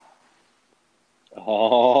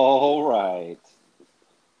All right.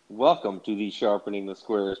 Welcome to the Sharpening the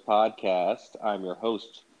Squares podcast. I'm your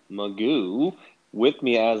host, Magoo. With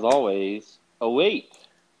me, as always, oh, wait.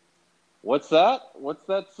 What's that? What's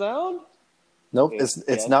that sound? Nope,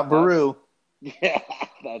 it's not Baru. Yeah,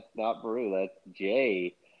 that's not Baru. That's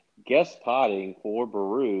Jay guest potting for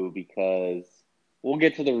Baru because we'll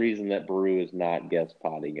get to the reason that Baru is not guest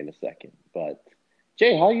potting in a second. But,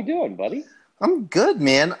 Jay, how you doing, buddy? I'm good,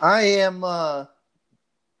 man.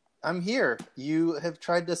 I'm here. You have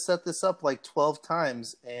tried to set this up like 12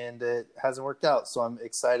 times and it hasn't worked out. So I'm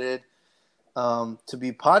excited to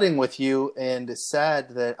be potting with you, and sad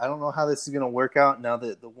that I don't know how this is going to work out now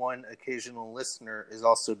that the one occasional listener is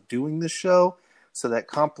also doing the show. So that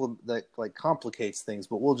complicates things,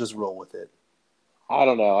 but we'll just roll with it. I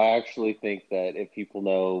don't know. I actually think that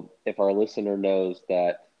if our listener knows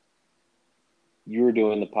that you were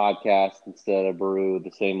doing the podcast instead of Baru,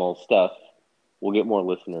 the same old stuff, we'll get more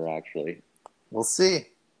listener, actually. We'll see.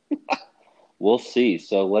 We'll see.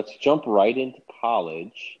 So let's jump right into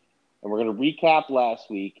college. And we're going to recap last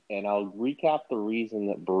week, and I'll recap the reason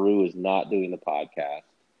that Baru is not doing the podcast.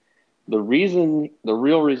 The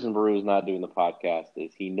real reason Baru is not doing the podcast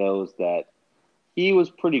is he knows that he was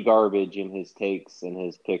pretty garbage in his takes and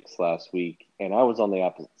his picks last week, and I was on the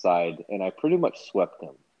opposite side, and I pretty much swept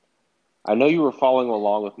him. I know you were following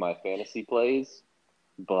along with my fantasy plays,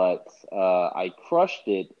 but I crushed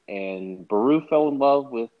it, and Baru fell in love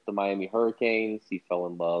with the Miami Hurricanes. He fell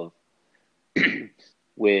in love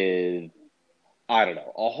with, I don't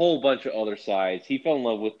know, a whole bunch of other sides. He fell in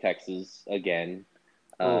love with Texas again.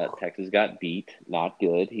 Texas got beat, not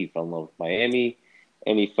good. He fell in love with Miami,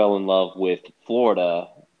 and he fell in love with Florida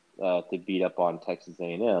to beat up on Texas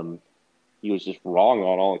A&M. He was just wrong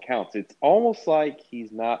on all accounts. It's almost like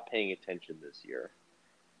he's not paying attention this year.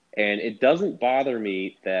 And it doesn't bother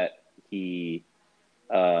me that he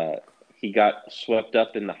got swept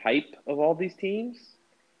up in the hype of all these teams.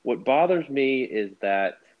 What bothers me is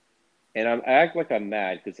that, and I act like I'm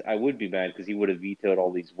mad because I would be mad because he would have vetoed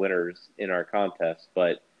all these winners in our contest,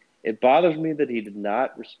 but it bothers me that he did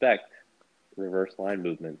not respect reverse line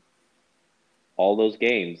movement. All those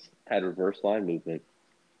games had reverse line movement.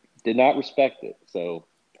 Did not respect it. So,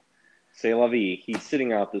 c'est la vie. He's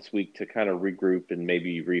sitting out this week to kind of regroup and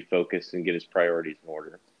maybe refocus and get his priorities in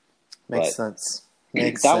order. Makes sense.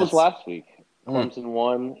 That was last week. Clemson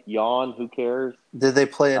won. Yawn. Who cares? Did they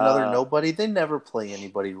play another nobody? They never play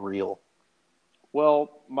anybody real.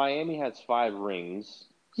 Well, Miami has 5 rings.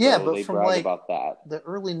 Yeah, so but they from brag like about that. the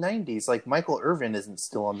early 90s, like Michael Irvin isn't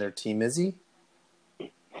still on their team, is he?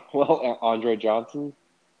 Well, Andre Johnson.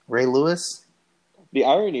 Ray Lewis? The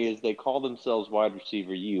irony is they call themselves wide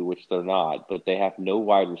receiver U, which they're not, but they have no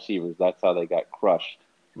wide receivers. That's how they got crushed.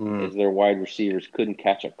 Is their wide receivers couldn't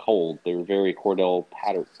catch a cold. They were very Cordell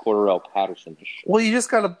Patterson-ish. Well, you just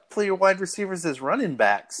got to play your wide receivers as running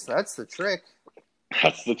backs. That's the trick.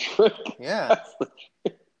 That's the trick. Yeah. That's the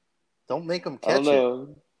trick. Don't make them I catch don't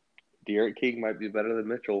know. De'Aaron King might be better than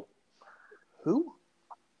Mitchell. Who?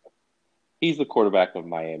 He's the quarterback of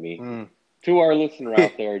Miami. To our listener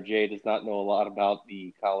out there, Jay does not know a lot about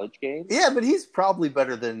the college game. Yeah, but he's probably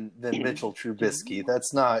better than Mitchell Trubisky.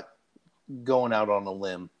 That's not going out on a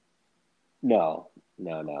limb. No.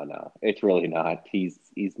 It's really not. He's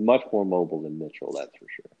much more mobile than Mitchell, that's for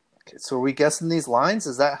sure. Okay, so are we guessing these lines?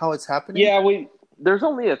 Is that how it's happening? Yeah, there's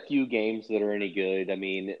only a few games that are any good. I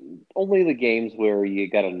mean, only the games where you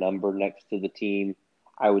got a number next to the team,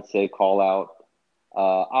 I would say call out.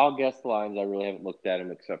 I'll guess the lines. I really haven't looked at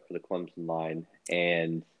them except for the Clemson line.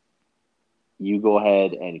 And you go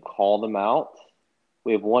ahead and call them out.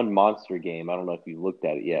 We have one monster game. I don't know if you've looked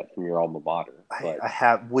at it yet from your alma mater. But I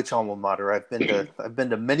have. Which alma mater? I've been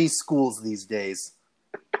to many schools these days.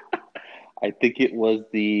 I think it was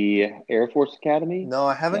the Air Force Academy. No,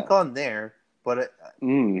 I haven't gone there. But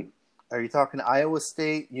are you talking Iowa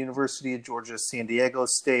State, University of Georgia, San Diego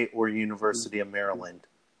State, or University of Maryland?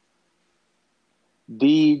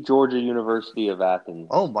 The Georgia University of Athens.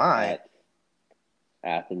 Oh, my.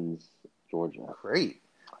 Athens, Georgia. Great.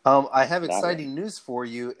 I have exciting news for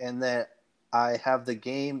you in that I have the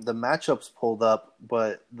matchups pulled up,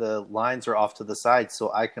 but the lines are off to the side,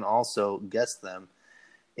 so I can also guess them.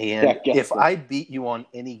 And if I beat you on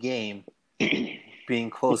any game being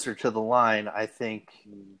closer to the line, I think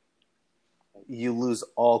you lose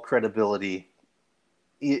all credibility.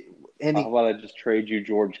 How about I just trade you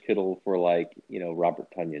George Kittle for Robert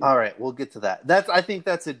Tonyan? All right, we'll get to that. I think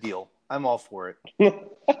that's a deal. I'm all for it.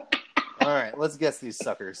 All right, let's guess these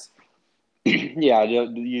suckers. Yeah,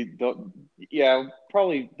 you don't. Yeah,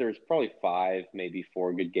 there's probably 5, maybe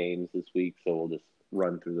 4 good games this week, so we'll just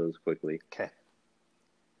run through those quickly. Okay.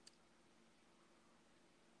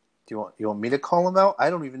 you want me to call them out? I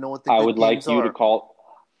don't even know what the I good would like games you to are. call.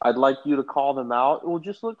 I'd like you to call them out. We'll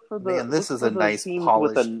just look for Man, the teams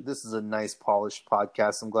with a. this is a nice polished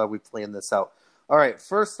podcast. I'm glad we planned this out. All right,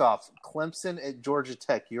 first off, Clemson at Georgia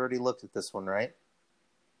Tech. You already looked at this one, right?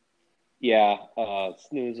 Yeah,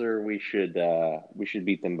 snoozer. We should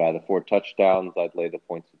beat them by the 4 touchdowns. I'd lay the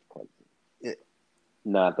points with Clemson.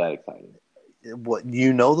 Not that exciting. What,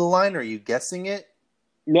 you know the line? Are you guessing it?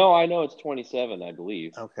 No, I know it's 27, I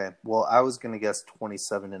believe. Okay. Well, I was going to guess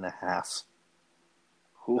 27 and a half.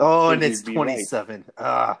 And it's 27.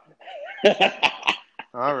 Right.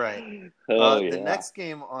 All right. The next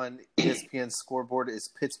game on ESPN's scoreboard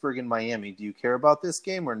is Pittsburgh and Miami. Do you care about this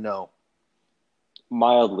game or no?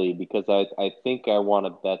 Mildly, because I think I want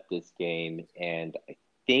to bet this game, and I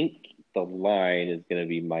think the line is going to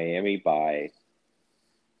be Miami by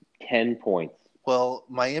 10 points. Well,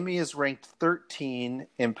 Miami is ranked 13,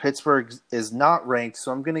 and Pittsburgh is not ranked,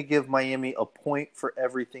 so I'm going to give Miami a point for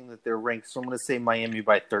everything that they're ranked. So I'm going to say Miami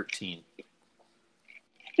by 13.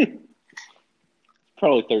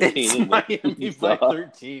 Probably 13, it's isn't Miami it? by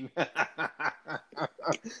 13.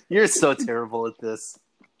 You're so terrible at this.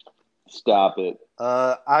 Stop it.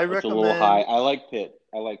 I recommend. It's a little high. I like Pitt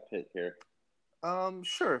here.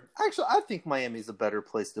 Sure. Actually, I think Miami's a better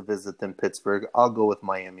place to visit than Pittsburgh. I'll go with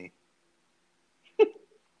Miami.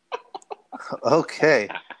 Okay.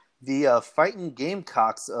 The Fighting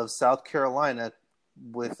Gamecocks of South Carolina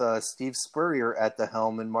with Steve Spurrier at the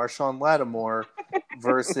helm and Marshawn Lattimore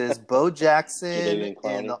versus Bo Jackson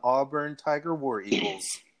and the Auburn Tiger War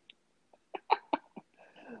Eagles.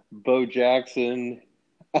 Bo Jackson.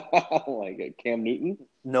 Like Cam Newton?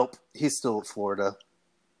 Nope. He's still at Florida.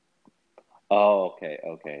 Oh,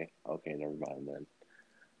 okay. Never mind then.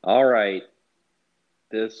 All right.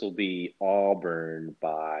 This will be Auburn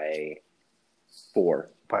by 4.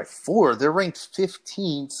 By 4? They're ranked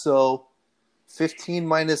 15, so 15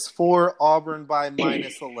 minus 4, Auburn by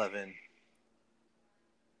minus 11.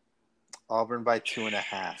 Auburn by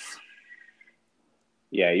 2.5.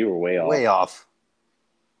 Yeah, you were way off. Way off.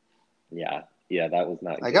 Yeah, that was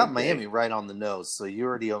not good. I got Miami right on the nose, so you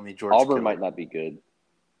already owe me George Auburn Kittle. might not be good.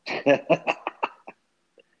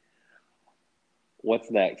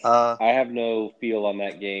 What's next? I have no feel on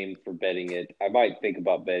that game for betting it. I might think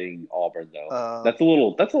about betting Auburn though. That's a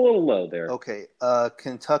little low there. Okay.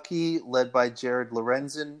 Kentucky, led by Jared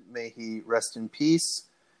Lorenzen, may he rest in peace,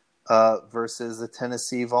 versus the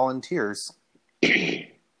Tennessee Volunteers. You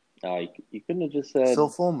couldn't have just said Phil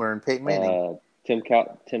Fulmer and Peyton Manning. Tim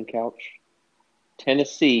Couch.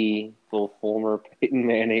 Tennessee, Phil Fulmer, Peyton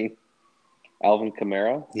Manning, Alvin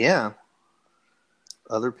Kamara. Yeah.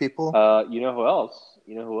 Other people? You know who else?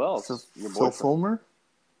 Phil Fulmer?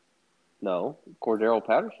 No, Cordero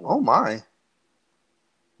Patterson. Oh, my.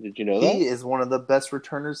 Did you know that? He is one of the best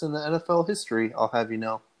returners in the NFL history, I'll have you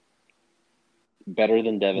know. Better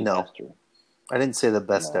than Devin Hester. I didn't say the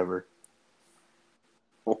best ever.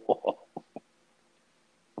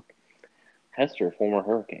 Hester, former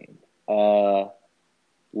Hurricane.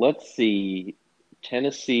 Let's see.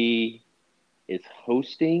 Tennessee is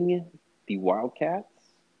hosting the Wildcats.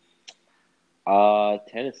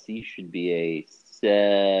 Tennessee should be a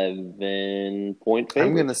 7-point favorite.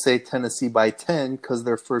 I'm going to say Tennessee by 10 because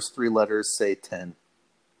their first 3 letters say 10.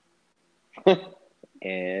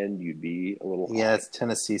 And you'd be a little high. Yeah, it's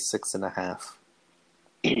Tennessee 6.5.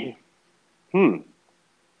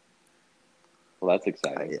 Well, that's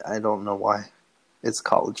exciting. I don't know why. It's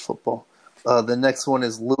college football. The next one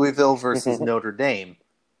is Louisville versus Notre Dame.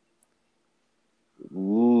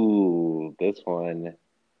 Ooh, this one.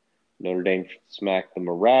 Notre Dame smacked them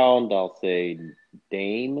around. I'll say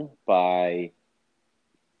Dame by,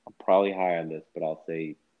 I'm probably high on this, but I'll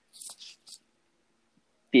say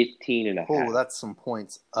 15.5. Oh, that's some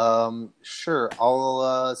points. Sure.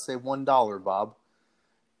 I'll say $1, Bob.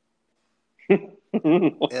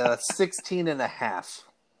 16.5.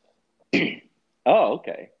 Oh,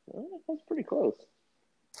 okay. Well, that's pretty close.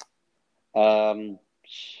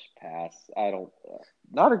 Pass. I don't.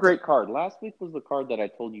 Not a great card. Last week was the card that I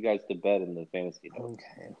told you guys to bet in the fantasy notes.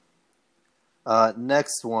 Okay.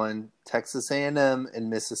 Next one: Texas A&M and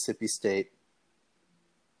Mississippi State.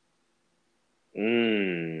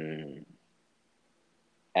 Aggies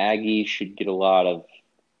should get a lot of.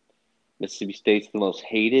 Mississippi State's the most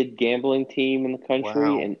hated gambling team in the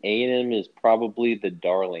country, and A&M is probably the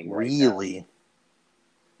darling right now. Really?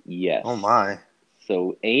 Yes. Oh, my.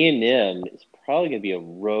 So A&M is probably going to be a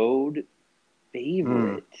road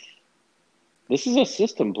favorite. This is a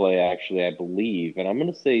system play, actually, I believe, and I'm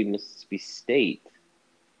going to say Mississippi State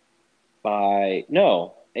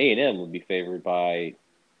A&M would be favored by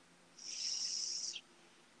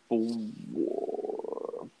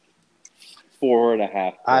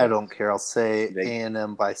 4.5. I don't care. I'll say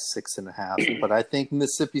A&M by 6.5. But I think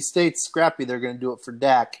Mississippi State's scrappy. They're going to do it for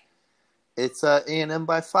Dak. It's A&M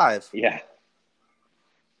by 5. Yeah.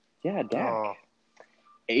 Yeah, Dak. Oh.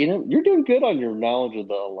 You're doing good on your knowledge of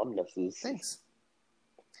the alumnuses. Thanks.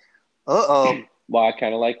 Uh-oh. Well, I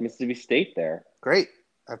kind of like Mississippi State there. Great.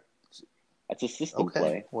 That's a system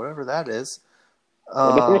play. Whatever that is.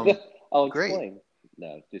 I'll explain. Great.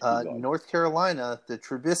 No, just North Carolina, the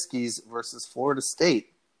Trubisky's versus Florida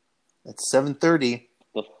State. It's 7:30.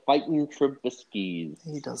 The Fighting Trubisky's.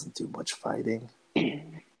 He doesn't do much fighting.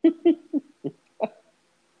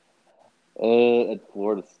 At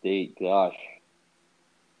Florida State, gosh.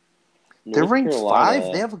 They're ranked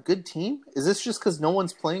 5? They have a good team? Is this just because no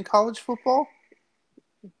one's playing college football?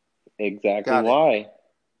 Exactly why.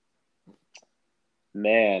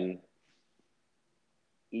 Man.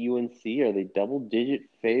 UNC, are they double-digit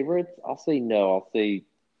favorites? I'll say no. I'll say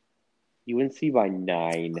UNC by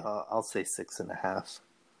 9. I'll say 6.5.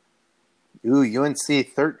 Ooh, UNC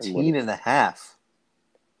 13.5.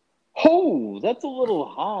 Oh, that's a little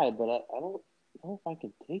high, but I don't know if I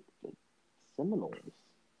can take the Seminoles.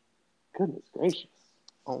 Goodness gracious.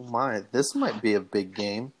 Oh, my. This might be a big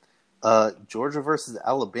game. Georgia versus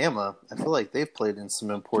Alabama. I feel like they've played in some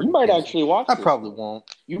important You might games. actually watch I probably won't.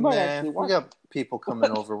 You might actually watch We got people coming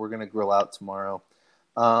over. We're going to grill out tomorrow.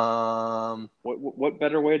 What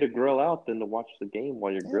better way to grill out than to watch the game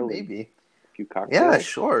while you're grilling? Maybe. A few cocktails. Yeah,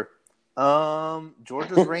 sure.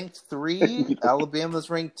 Georgia's ranked 3. Alabama's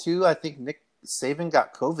ranked 2. I think Nick Saban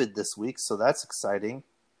got COVID this week, so that's exciting.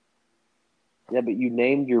 Yeah, but you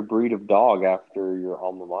named your breed of dog after your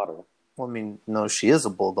alma mater. Well, I mean, no, she is a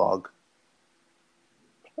bulldog.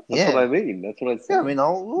 That's what I mean. That's what I said. Yeah, I mean,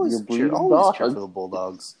 I'll always cheer for the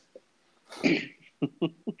Bulldogs.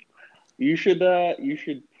 You should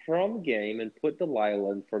from the game and put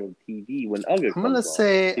Delilah in front of the TV when Uga comes on. I'm going to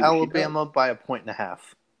say Alabama by 1.5.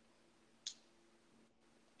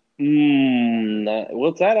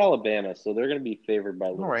 Well, it's at Alabama, so they're going to be favored by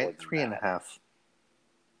a little. All right, 3.5.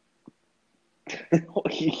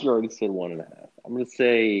 You already said 1.5. I'm going to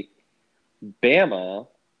say Bama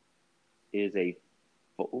is a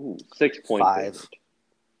 6-point 5. favorite.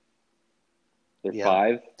 They're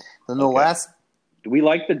 5. Then the last. Do we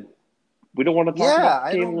like the? We don't want to talk about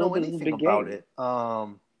the game. I don't know anything about it.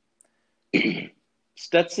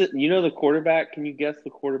 Stetson, you know the quarterback. Can you guess the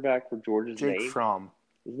quarterback for Georgia's Jake name? Fromm.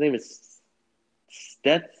 His name is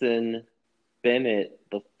Stetson Bennett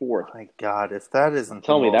the Fourth. My God, if that isn't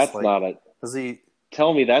tell me that's not a.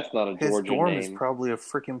 Tell me that's not a Georgia name. His dorm is probably a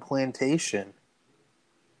freaking plantation.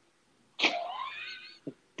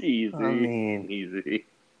 Easy. I mean, easy.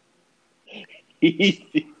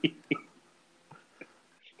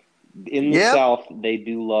 In the South, they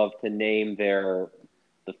do love to name the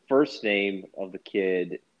first name of the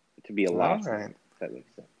kid to be a last name. If that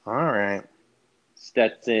makes sense. All right.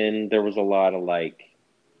 Stetson. There was a lot of there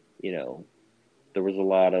was a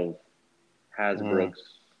lot of Hasbrooks.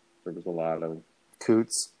 There was a lot of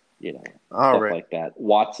Coots. Stuff like that.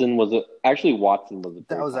 Watson was a.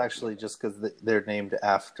 That was actually just because they're named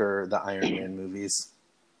after the Iron Man movies.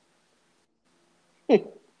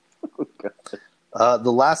 Oh,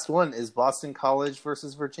 the last one is Boston College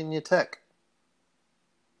versus Virginia Tech.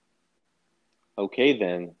 Okay,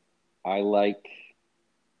 then. I like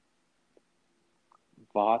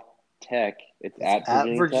Vought Tech. It's at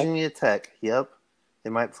Virginia Tech. Yep.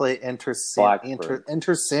 They might play Enter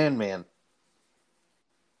Sandman.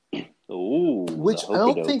 Ooh, which I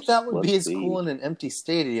don't think that would be as cool in an empty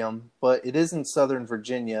stadium, but it is in Southern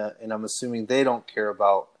Virginia, and I'm assuming they don't care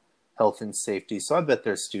about health and safety, so I bet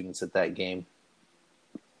there's students at that game.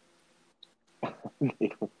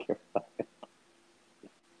 They don't care about it.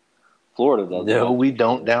 Florida doesn't. No, we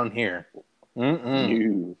don't down here.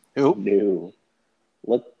 No.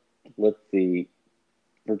 Let's see.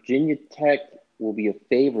 Virginia Tech will be a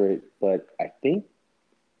favorite, but I think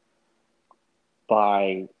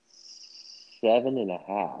by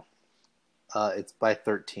 7.5. It's by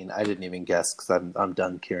 13. I didn't even guess because I'm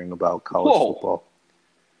done caring about college football.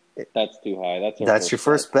 That's too high. That's your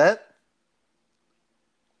first bet?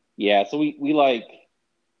 Yeah, so we like.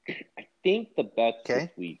 I think the bets this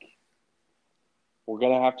week. We're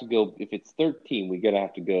gonna have to go. If it's 13, we're gonna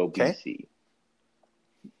have to go BC.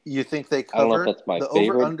 You think they cover? I don't know if that's my favorite.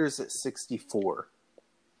 The over/under's at 64.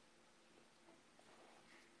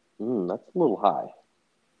 That's a little high.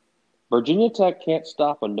 Virginia Tech can't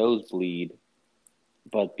stop a nosebleed,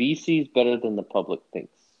 but BC's better than the public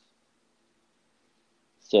thinks.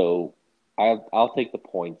 So I'll take the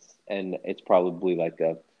points, and it's probably like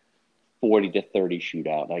a 40-30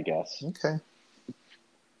 shootout, I guess. Okay.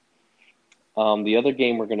 The other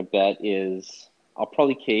game we're going to bet is I'll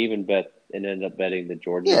probably cave and end up betting the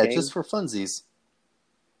Georgia game. Just for funsies.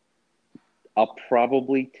 I'll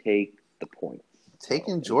probably take the points.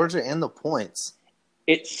 Taking Georgia and the points.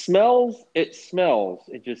 It smells. It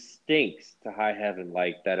just stinks to high heaven,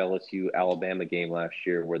 like that LSU-Alabama game last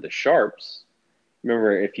year where the Sharps,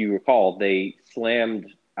 remember, if you recall, they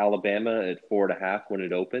slammed Alabama at 4.5 when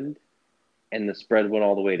it opened, and the spread went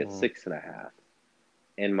all the way to 6.5.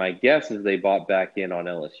 And my guess is they bought back in on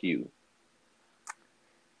LSU.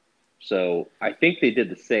 So I think they did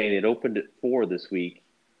the same. It opened at 4 this week,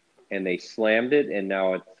 and they slammed it, and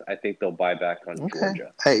now I think they'll buy back on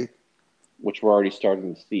Georgia. Hey, which we're already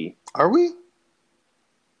starting to see. Are we?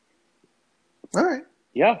 All right.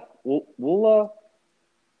 Yeah, we'll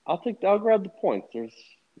I'll grab the points.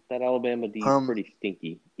 That Alabama D is pretty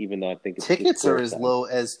stinky, even though I think it's tickets are as low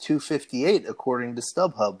as $258 according to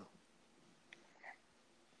StubHub.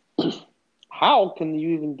 How can you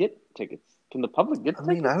even get tickets? Can the public get tickets?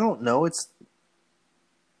 I mean, I don't know. It's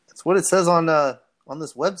what it says on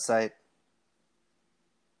this website.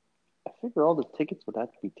 I figure all the tickets would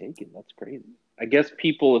have to be taken. That's crazy. I guess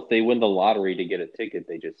people, if they win the lottery to get a ticket,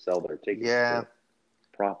 they just sell their tickets for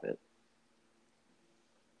profit.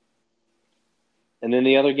 And then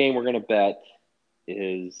the other game we're going to bet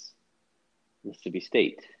is Mississippi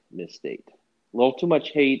State, Miss State. A little too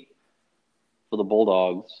much hate for the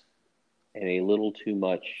Bulldogs and a little too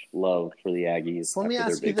much love for the Aggies. So let me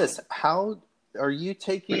ask you this. How are you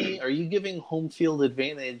giving home field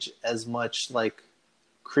advantage as much like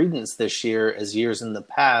credence this year as years in the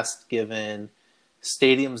past, given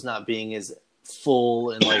stadiums not being as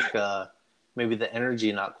full and like maybe the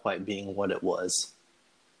energy not quite being what it was?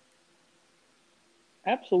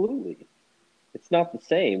 Absolutely. It's not the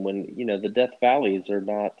same when, the Death Valleys are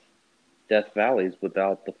not Death Valleys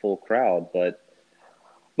without the full crowd, but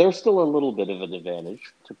there's still a little bit of an advantage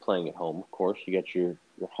to playing at home. Of course, you got your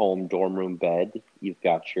home dorm room bed. You've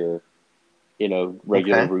got your,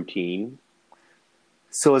 regular routine.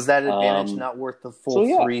 So is that advantage not worth the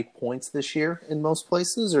full 3 points this year in most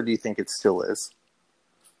places, or do you think it still is?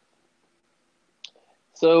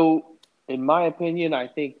 So, in my opinion, I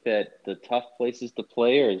think that the tough places to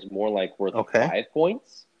play is more like worth 5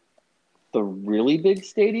 points. The really big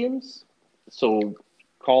stadiums, so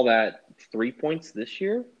call that 3 points this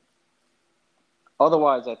year.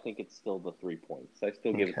 Otherwise, I think it's still the 3 points. I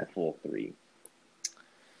still give it the full 3.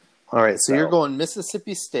 All right, so you're going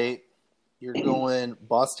Mississippi State. You're going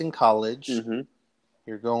Boston College. Mm-hmm.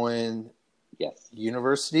 You're going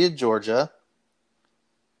University of Georgia.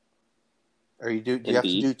 Do you have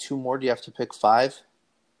to do 2 more? Do you have to pick 5?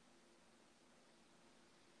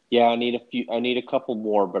 Yeah, I need a couple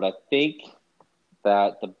more, but I think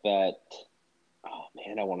that the bet. Oh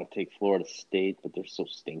man, I want to take Florida State, but they're so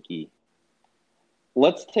stinky.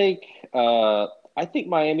 Let's take. I think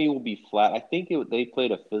Miami will be flat. I think they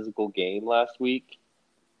played a physical game last week,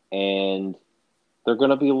 and they're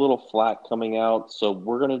going to be a little flat coming out. So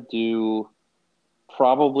we're going to do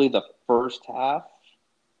probably the first half.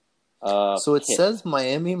 So it says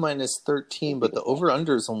Miami minus 13, but the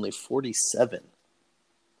over-under is only 47.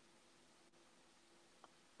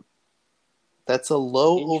 That's a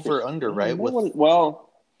low over-under, right?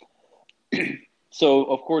 So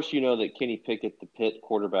of course you know that Kenny Pickett, the Pitt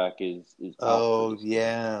quarterback, is. Oh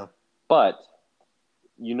yeah. But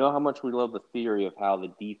you know how much we love the theory of how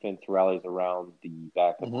the defense rallies around the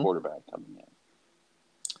backup quarterback coming in.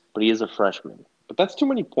 But he is a freshman. But that's too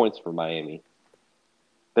many points for Miami.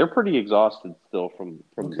 They're pretty exhausted still from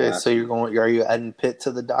Okay, so are you adding Pitt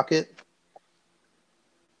to the docket?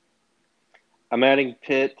 I'm adding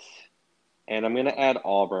Pitt, and I'm going to add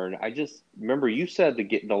Auburn. I just remember you said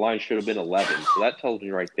the line should have been 11, so that tells me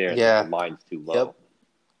right there that the line's too low.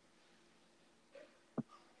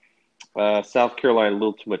 Yep. South Carolina, a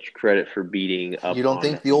little too much credit for beating up. You don't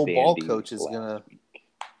think the old ball coach is going to?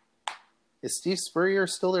 Is Steve Spurrier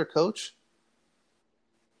still their coach?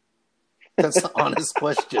 That's an honest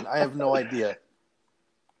question. I have no idea.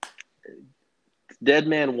 Dead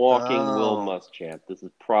man walking, Will Muschamp. This is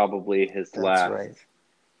probably his last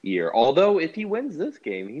year. Although, if he wins this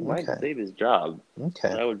game, he might save his job. Okay.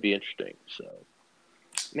 That would be interesting. So,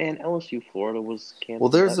 man, LSU Florida was canceled. Well,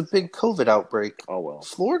 there's a big COVID outbreak. Oh, well.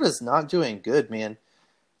 Florida's not doing good, man.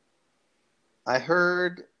 I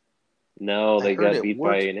heard. No, they got beat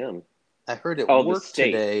by A&M. I heard it worked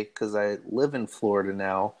today because I live in Florida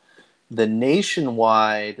now. The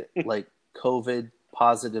nationwide COVID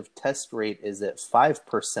positive test rate is at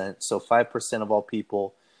 5%. So 5% of all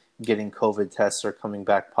people getting COVID tests are coming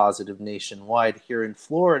back positive nationwide. Here in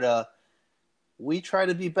Florida, we try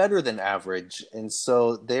to be better than average. And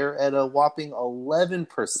so they're at a whopping 11%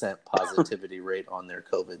 positivity rate on their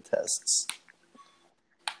COVID tests.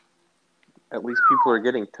 At least people are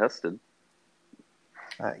getting tested.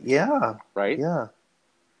 Yeah. Right? Yeah.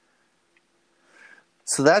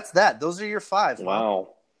 So that's that. Those are your 5. Wow.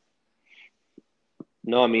 Huh?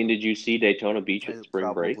 No, I mean, did you see Daytona Beach at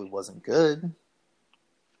spring break? It probably wasn't good.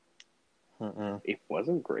 It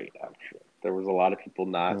wasn't great, actually. There was a lot of people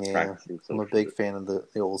not practicing social I'm a big fan of the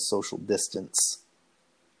old social distance.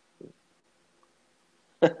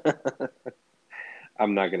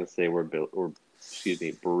 I'm not going to say where Baru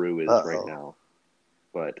is right now,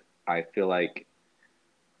 but I feel like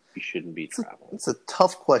you shouldn't be traveling. It's a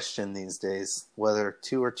tough question these days, whether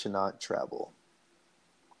to or to not travel.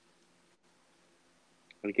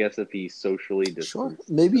 I guess if he's socially distanced. Sure.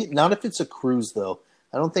 Maybe not if it's a cruise, though.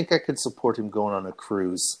 I don't think I could support him going on a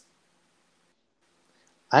cruise.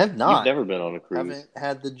 I have not. You've never been on a cruise. I haven't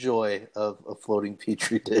had the joy of a floating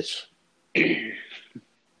petri dish. I've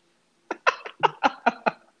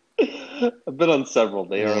been on several.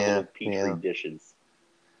 They are little petri dishes.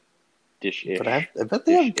 Dish-ish. But I bet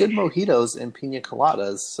they have good mojitos and pina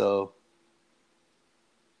coladas, so...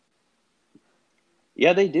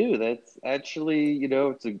 Yeah, they do. That's actually,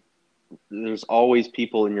 there's always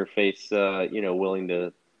people in your face, willing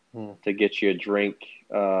to get you a drink.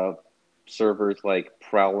 Servers like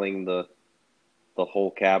prowling the whole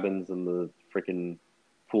cabins and the freaking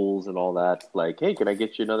pools and all that. Like, hey, can I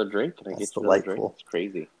get you another drink? Can I get you another drink? It's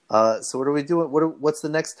crazy. So what are we doing? What's the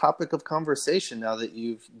next topic of conversation now that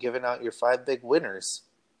you've given out your 5 big winners?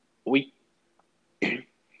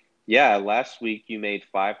 Yeah, last week you made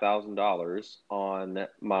 $5,000 on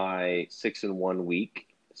my 6-1 week.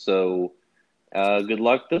 So good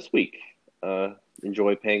luck this week.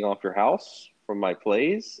 Enjoy paying off your house from my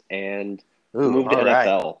plays and move to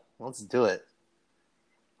NFL. Right. Let's do it.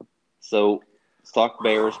 So let's talk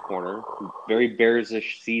Bears corner. Very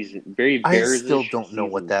Bears-ish season. Very Bears-ish. I still don't know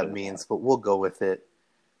what that means, but we'll go with it.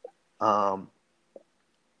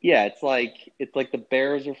 Yeah, it's like the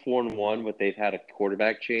Bears are 4-1, but they've had a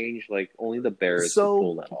quarterback change. Like only the Bears can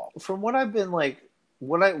pull that off. From what I've been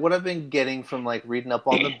what I've been getting from reading up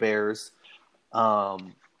on the Bears,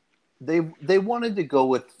 they wanted to go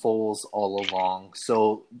with Foles all along.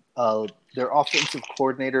 So their offensive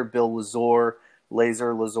coordinator Bill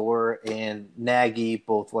Lazor, and Nagy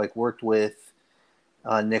both worked with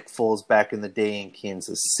Nick Foles back in the day in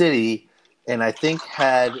Kansas City. And I think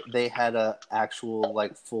had they had a actual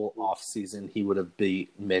full off season, he would have beat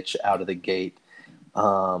Mitch out of the gate.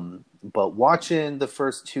 But watching the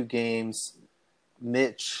first 2 games,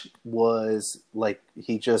 Mitch was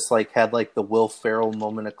he just had the Will Ferrell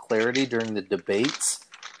moment of clarity during the debates,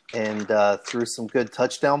 and threw some good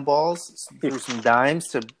touchdown balls, threw some dimes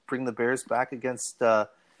to bring the Bears back against the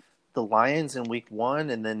Lions in week 1,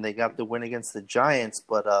 and then they got the win against the Giants.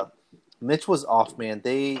 But Mitch was off, man.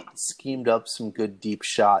 They schemed up some good deep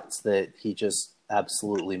shots that he just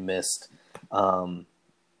absolutely missed. And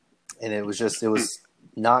it was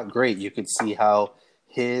not great. You could see how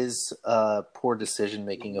his poor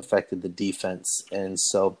decision-making affected the defense. And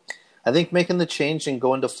so I think making the change and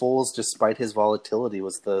going to Foles despite his volatility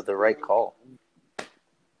was the right call.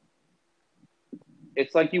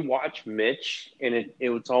 It's like you watch Mitch, and it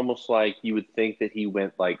was almost like you would think that he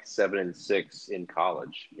went 7-6 in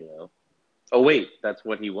college, Oh, wait, that's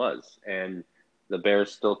what he was. And the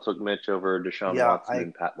Bears still took Mitch over Deshaun Watson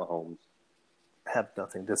and Pat Mahomes. I have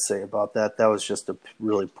nothing to say about that. That was just a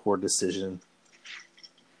really poor decision.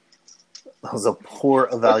 That was a poor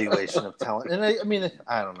evaluation of talent. And I mean,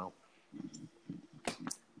 I don't know.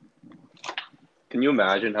 Can you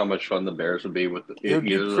imagine how much fun the Bears would be with it would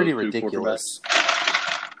be pretty ridiculous.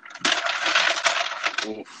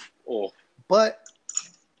 Oof. But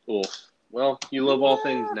well, you love all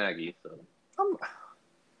things Nagy, so.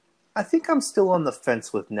 I think I'm still on the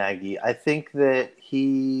fence with Nagy. I think that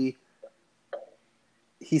he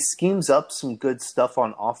schemes up some good stuff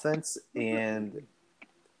on offense, and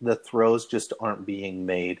the throws just aren't being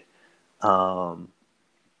made. But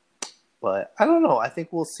I don't know. I think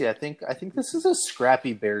we'll see. I think this is a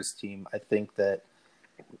scrappy Bears team. I think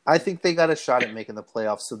they got a shot at making the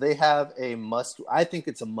playoffs. So they have I think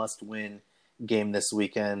it's a must-win game this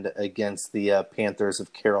weekend against the Panthers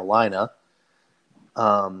of Carolina.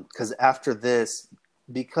 Because after this,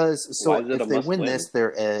 if they win this,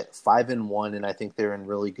 they're at 5-1, and I think they're in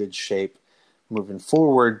really good shape moving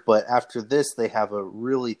forward. But after this, they have a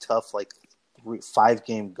really tough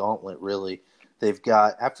 5-game gauntlet. Really, they've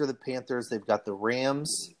got after the Panthers, they've got the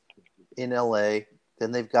Rams in LA,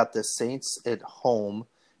 then they've got the Saints at home,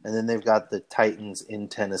 and then they've got the Titans in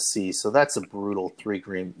Tennessee. So that's a brutal three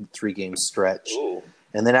game stretch. Ooh.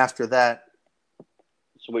 And then after that,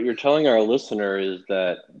 so what you're telling our listener is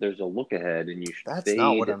that there's a look ahead, and you should that's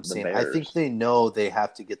not what fade I'm the saying. Bears. I think they know they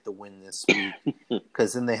have to get the win this week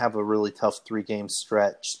because then they have a really tough 3-game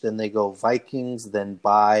stretch. Then they go Vikings, then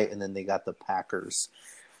bye, and then they got the Packers.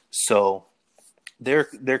 So there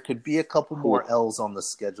could be a couple more L's on the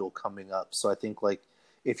schedule coming up. So I think like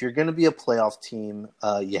if you're going to be a playoff team,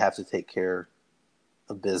 you have to take care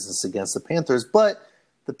of business against the Panthers. But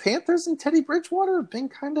the Panthers and Teddy Bridgewater have been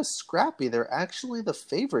kind of scrappy. They're actually the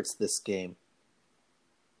favorites this game.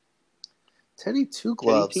 Teddy Two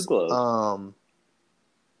Gloves.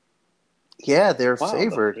 Yeah, they're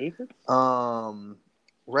favored.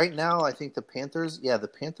 Right now, I think the Panthers. Yeah, the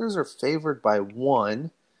Panthers are favored by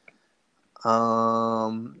 1.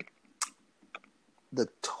 The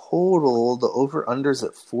total, the over/unders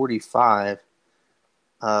at 45.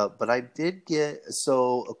 But I did get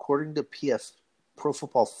according to Pro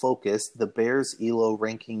Football Focus, the Bears ELO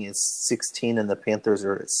ranking is 16 and the Panthers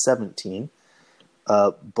are at 17.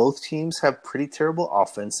 Both teams have pretty terrible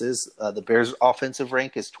offenses. The Bears' offensive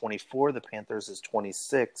rank is 24. The Panthers is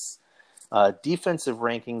 26. Defensive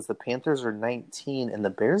rankings, the Panthers are 19 and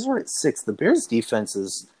the Bears are at 6. The Bears'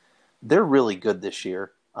 defenses, they're really good this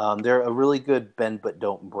year. They're a really good bend but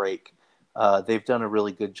don't break. They've done a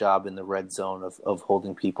really good job in the red zone of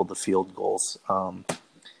holding people to field goals.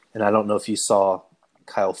 And I don't know if you saw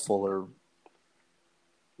Kyle Fuller.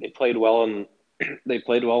 They played well in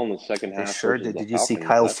the second half. They sure did. Did you see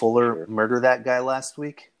Kyle Fuller murder that guy last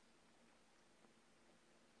week?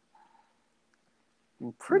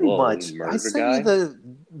 Pretty much. I sent you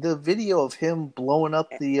the video of him blowing up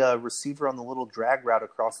the receiver on the little drag route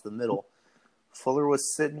across the middle. Fuller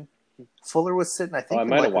was sitting, I think, in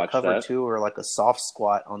like a cover 2 or like a soft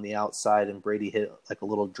squat on the outside, and Brady hit like a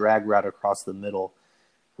little drag route across the middle.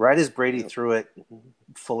 Right as Brady threw it,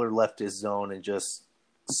 Fuller left his zone and just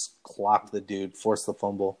clocked the dude, forced the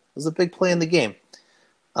fumble. It was a big play in the game.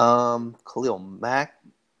 Khalil Mack.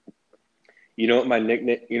 You know what my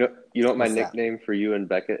nickname? You know what my nickname for you and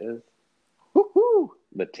Becca is? Woo-hoo!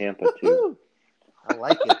 The Tampa 2. I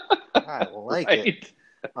like it. I like it.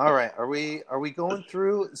 All right, are we going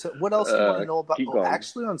through? So what else do you want to know about?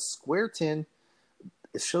 Actually, on Squareton,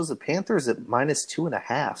 it shows the Panthers at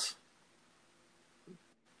 -2.5.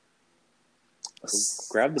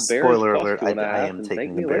 Grab the Bears. Spoiler alert! I am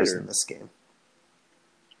taking the Bears in this game.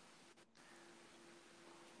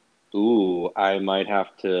 Ooh, I might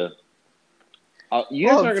have to. You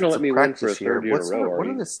guys aren't going to let me win for a third year in a row, What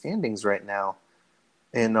are the standings right now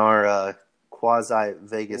in our quasi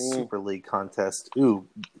Vegas Super League contest? Ooh,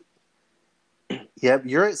 yep,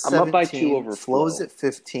 you're at 17. I'm up by 2 over Flo's at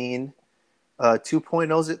 15.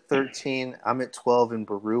 2.0's at 13. I'm at 12, and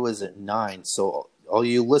Baru is at 9. So all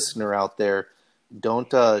you listener out there, don't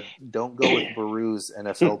go with Baru's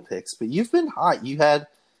NFL picks. But you've been hot. You had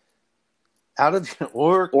out of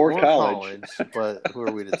or college, but who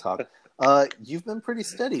are we to talk? You've been pretty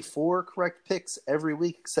steady. 4 correct picks every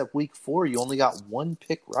week except week 4. You only got 1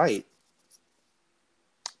 pick right.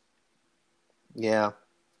 Yeah.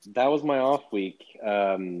 That was my off week.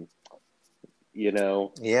 Yeah,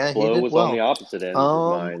 Flo was on the opposite end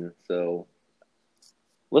of mine. So,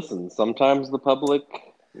 listen, sometimes the public,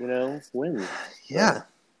 wins. Yeah.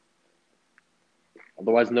 So,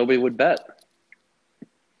 otherwise, nobody would bet.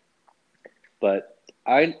 But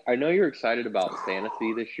I know you're excited about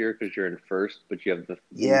fantasy this year because you're in first, but you have the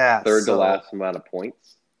third to last amount of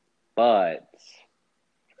points. But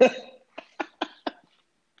I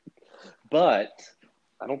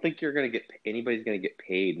don't think anybody's going to get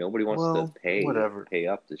paid. Nobody wants to pay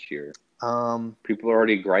up this year. People are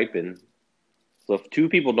already griping. So if 2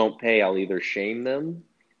 people don't pay, I'll either shame them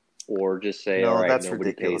or just say, all right, that's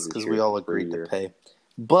nobody ridiculous pays because we all agreed to pay.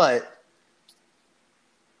 But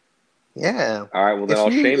yeah. All right, well, then I'll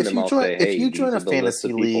shame them. I'll say, hey, if you join a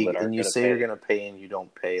fantasy league and you say you're going to pay and you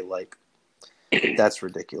don't pay, like, that's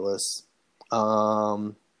ridiculous.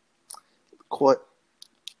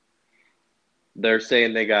 They're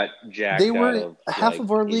saying they got jacked out of half of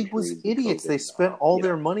our league was idiots. They spent all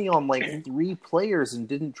their money on like 3 players and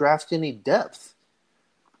didn't draft any depth.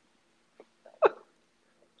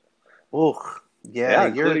 Oh, yeah,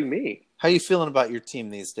 including me. How you feeling about your team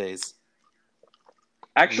these days?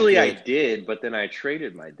 Actually, I did, but then I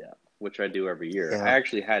traded my depth, which I do every year. Yeah. I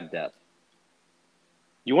actually had depth.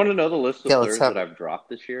 You want to know the list of players that I've dropped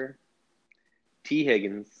this year? T.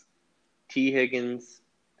 Higgins,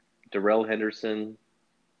 Darrell Henderson,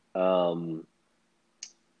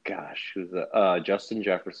 Justin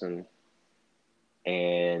Jefferson,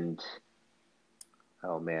 and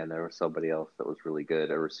Oh man, there was somebody else that was really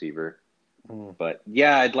good, a receiver. Mm. But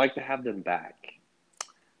yeah, I'd like to have them back,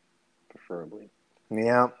 preferably.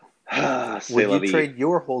 Yeah. C'est Would la you vie. trade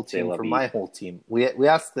your whole C'est team la for vie. my whole team? We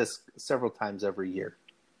ask this several times every year.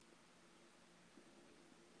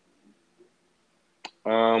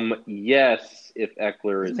 Yes, if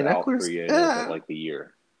Eckler I is mean, out for Eckler's like the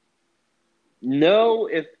year. No,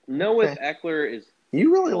 if okay. Eckler is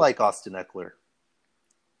You really healthy. like Austin Eckler.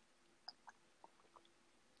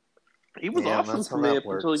 He was Yeah, awesome that's for how me that up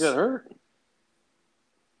until he got works. hurt.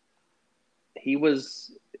 He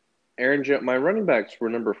was my running backs were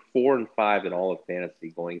number 4 and 5 in all of fantasy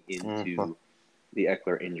going Mm-hmm. into the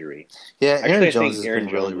Eckler injury. Yeah, Aaron Actually, I Jones think has Aaron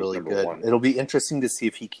been really, Jones was really number good. 1. It'll be interesting to see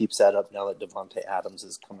if he keeps that up now that Devontae Adams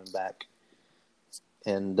is coming back.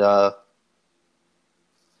 And Oh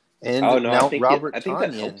no, now Robert I think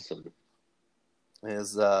that Tonyan helps him.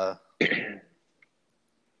 is Are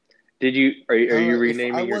you if I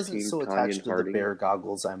renaming your wasn't team so attached Tonyan to the Harding? bear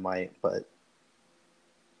goggles, I might, but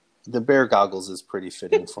the bear goggles is pretty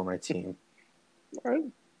fitting for my team. All right.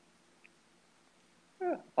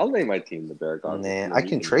 Yeah, I'll name my team the Bear Goggles. Nah, I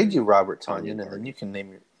can trade you Robert Tonyan, and then you can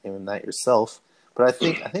name that yourself. But I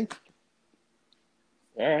think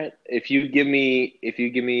all right. If you give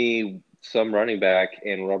me some running back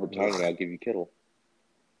and Robert Tonyan, I'll give you Kittle.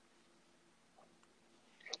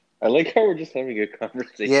 I like how we're just having a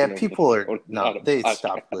conversation. Yeah, people are not they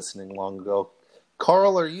stopped listening long ago.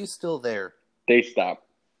 Carl, are you still there? They stopped.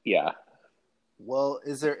 Yeah. Well,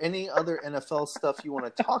 is there any other NFL stuff you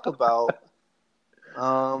want to talk about?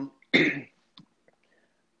 Other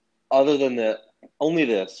than only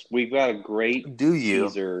this, we've got a great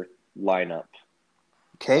teaser lineup.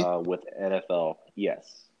 Okay. With NFL,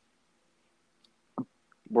 yes.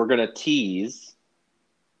 We're gonna tease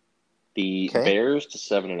the Bears to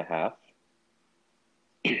 7.5.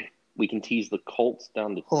 We can tease the Colts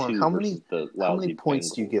down to 2 versus the lousy How many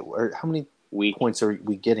points Bengals. do you get? Or how many points are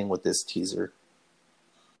we getting with this teaser?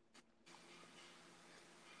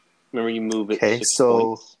 Remember, you move it 6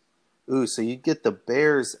 points. So you get the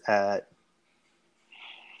Bears at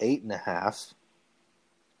 8.5.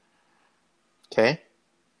 Okay.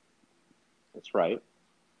 That's right.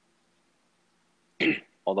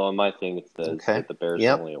 Although in my thing it says that the Bears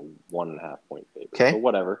are only a 1.5 point favorite. Okay. But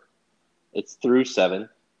whatever. It's through 7.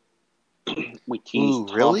 We teased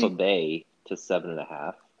Tampa Bay to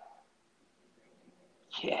 7.5.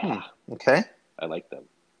 Yeah. Okay. I like them.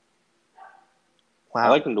 Wow. I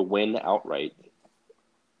like them to win outright.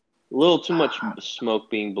 A little too much smoke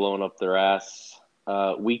being blown up their ass.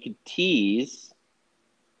 We could tease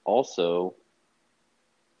also.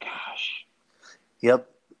 Gosh. Yep.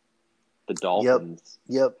 The Dolphins.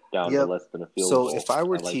 Yep. Down to less than a field goal. So if I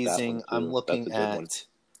were teasing, I'm looking at.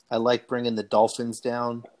 I like bringing the Dolphins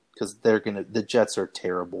down because the Jets are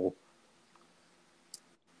terrible.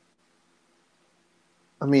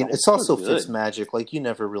 I mean, it's also Fitzmagic. Like, you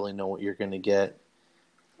never really know what you're going to get.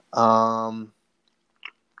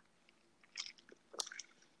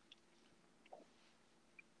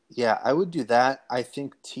 Yeah, I would do that. I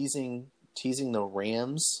think teasing the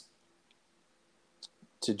Rams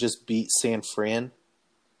to just beat San Fran.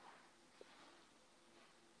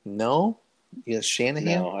 No? Yeah,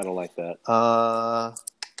 Shanahan? No, I don't like that.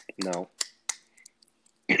 No.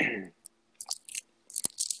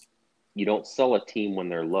 You don't sell a team when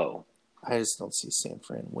they're low. I just don't see San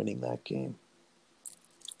Fran winning that game.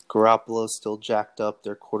 Garoppolo's still jacked up.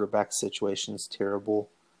 Their quarterback situation is terrible.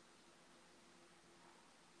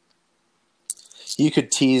 You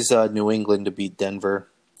could tease New England to beat Denver.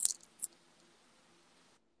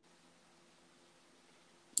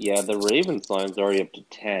 Yeah, the Ravens line's already up to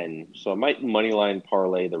 10, so I might moneyline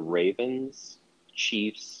parlay the Ravens,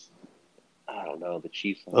 Chiefs. I don't know, the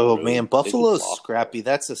Chiefs. Oh, man, Buffalo's scrappy.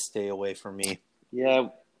 That's a stay away for me. Yeah.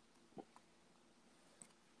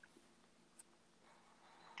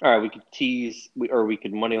 All right, we could we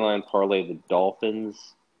could moneyline parlay the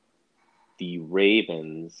Dolphins, the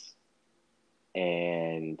Ravens,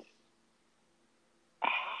 and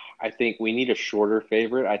I think we need a shorter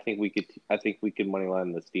favorite. I think we could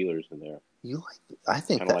moneyline the Steelers in there. I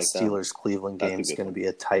think that Steelers Cleveland game is going to be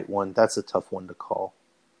a tight one. That's a tough one to call.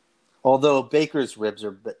 Although Baker's ribs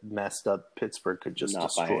are messed up, Pittsburgh could just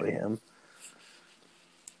destroy him.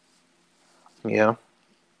 Yeah,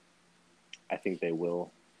 I think they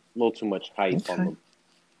will. A little too much hype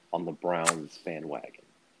on the Browns bandwagon.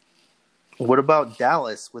 What about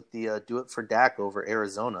Dallas with the do it for Dak over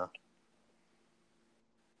Arizona?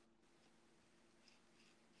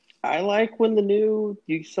 I like when you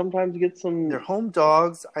sometimes get some. They're home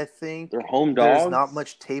dogs, I think. They're home dogs. There's not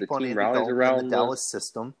much tape on Andy Dalton in the Dallas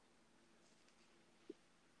system.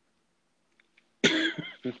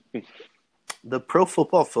 The Pro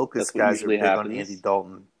Football Focus That's what guys are usually big on happens. Andy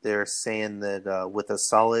Dalton. They're saying that with a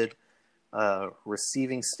solid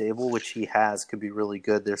receiving stable, which he has, could be really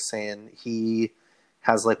good. They're saying he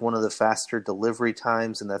has like one of the faster delivery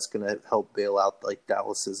times, and that's going to help bail out like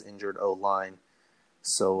Dallas's injured O-line.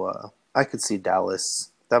 So I could see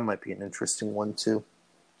Dallas. That might be an interesting one too.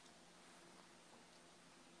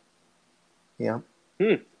 Yeah.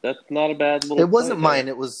 That's not a bad little. It wasn't play mine.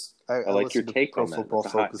 there. It was I like your listened to take Pro on that. Football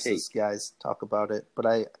That's a hot Focus's take. guys talk about it, but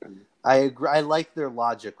I agree. I like their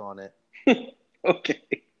logic on it. Okay.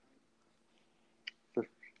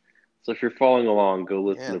 So if you're following along, go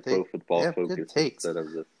listen to Pro Football Focus instead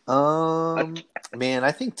of this. Man,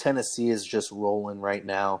 I think Tennessee is just rolling right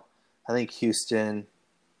now. I think Houston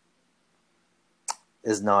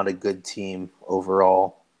is not a good team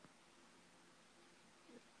overall.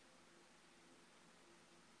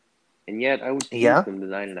 And yet, I would choose them to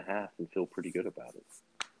 9.5 and feel pretty good about it.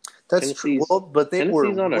 That's true. Well, but they were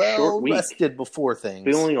on a short week, rested before things.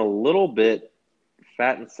 Feeling a little bit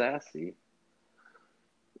fat and sassy.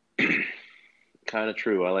 Kind of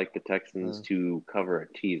true. I like the Texans to cover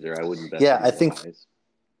a teaser. I wouldn't bet. Yeah, I think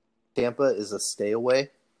Tampa is a stay away.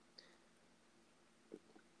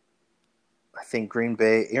 I think Green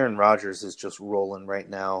Bay, Aaron Rodgers is just rolling right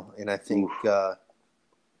now, and I think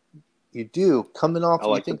you do coming off.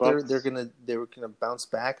 You think they're gonna bounce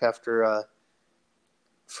back after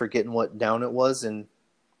forgetting what down it was in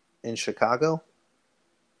Chicago?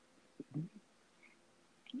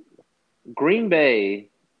 Green Bay,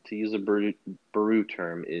 to use a Baru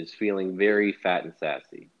term, is feeling very fat and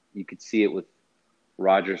sassy. You could see it with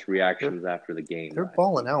Rodgers' reactions after the game. They're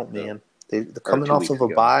balling out, man. They're coming off of a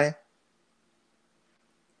bye.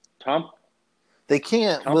 They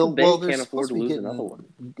can't. Tampa Bay can't afford to lose another one.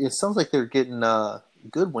 It sounds like they're getting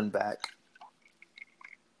Goodwin back.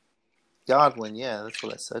 Godwin, yeah, that's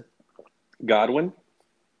what I said. Godwin?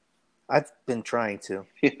 I've been trying to.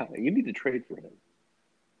 Yeah, you need to trade for him.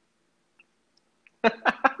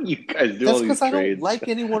 You guys do all these trades. I don't like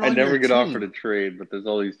anyone on your team. I never get offered a trade, but there's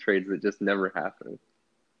all these trades that just never happen.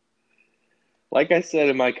 Like I said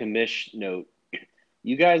in my commish note,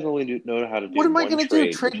 you guys only know how to do. What am I going to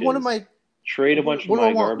do? Trade one of my trade a bunch of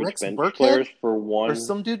my garbage bench players for one, or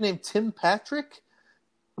some dude named Tim Patrick.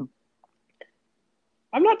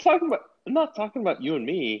 I'm not talking about you and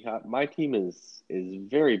me. My team is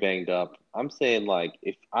very banged up. I'm saying, like,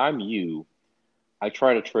 if I'm you, I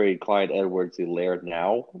try to trade Clyde Edwards-Helaire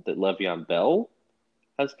now that Le'Veon Bell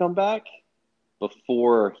has come back,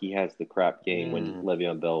 before he has the crap game when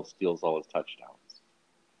Le'Veon Bell steals all his touchdowns.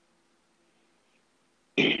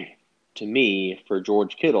 To me, for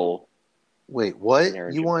George Kittle. Wait, what?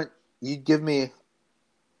 You'd give me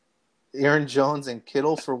Aaron Jones and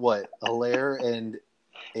Kittle for what? Helaire and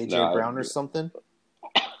AJ Brown or something?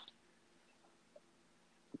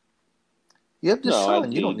 You have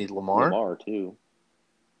Deshaun. You don't need Lamar. Lamar, too.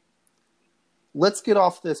 Let's get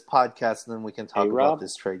off this podcast and then we can talk about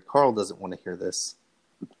this trade. Carl doesn't want to hear this.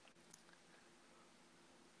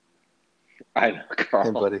 I know, Carl.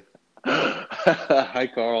 Hey, buddy. Hi,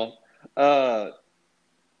 Carl.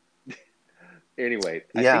 Anyway,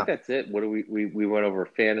 I think that's it. What do we went over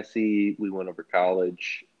fantasy, we went over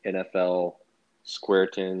college, NFL,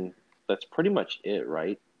 Squareton. That's pretty much it,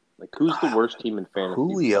 right? Like, who's the worst team in fantasy?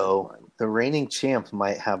 Julio, the reigning champ,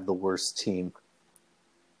 might have the worst team.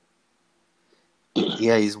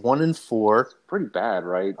 Yeah, he's 1-4. Pretty bad,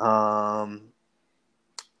 right?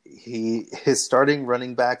 His starting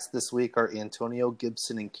running backs this week are Antonio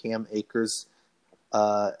Gibson and Cam Akers.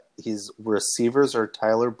 His receivers are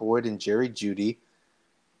Tyler Boyd and Jerry Jeudy,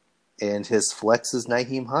 and his flex is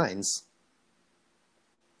Nyheim Hines.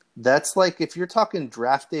 That's like, if you're talking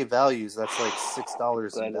draft day values, that's like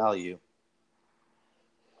 $6 in value.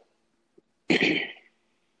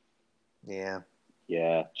 Yeah.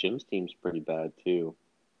 Yeah, Jim's team's pretty bad, too.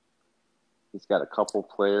 He's got a couple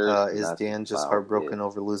players. Is Dan just heartbroken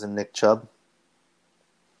over losing Nick Chubb?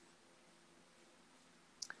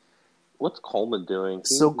 What's Coleman doing?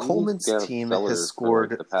 Coleman's team has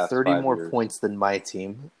scored 30 more points than my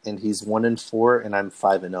team, and he's 1-4, and I'm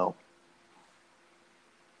 5-0.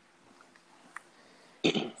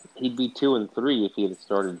 He'd be 2-3 if he had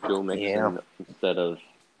started Joe Mixon instead of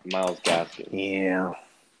Myles Gaskin. Yeah.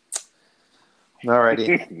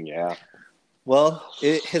 Alrighty. Yeah. Well,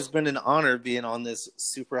 it has been an honor being on this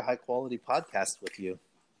super high quality podcast with you.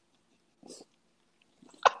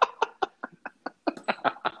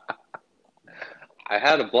 I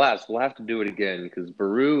had a blast. We'll have to do it again because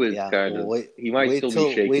Baru is he might still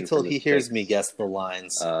be shaking. Wait till he hears me guess the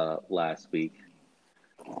lines. Last week.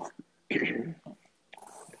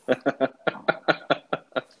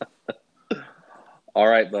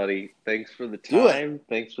 buddy. Thanks for the Do it. time.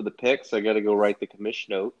 Thanks for the picks. I got to go write the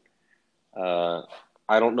commission note.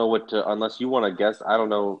 I don't know what to, unless you want to guess. I don't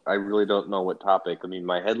know. I really don't know what topic. I mean,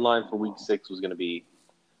 my headline for week 6 was going to be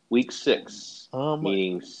week 6,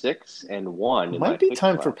 meaning 6 and 1. Might be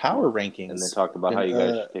time for power rankings. And then talk about how you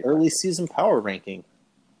guys should pick early season power ranking.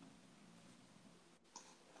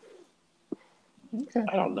 Okay.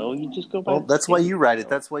 I don't know. You just go by. Well, that's why you write it.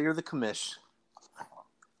 That's why you're the commish.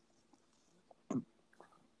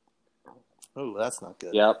 Oh, that's not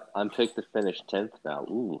good. Yep, I'm picked to finish 10th now.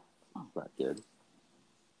 Ooh, that's not good.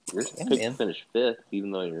 You're picked to finish 5th,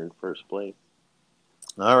 even though you're in first place.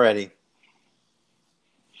 Alrighty.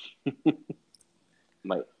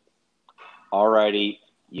 Alrighty.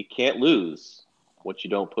 You can't lose what you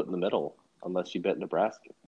don't put in the middle unless you bet Nebraska.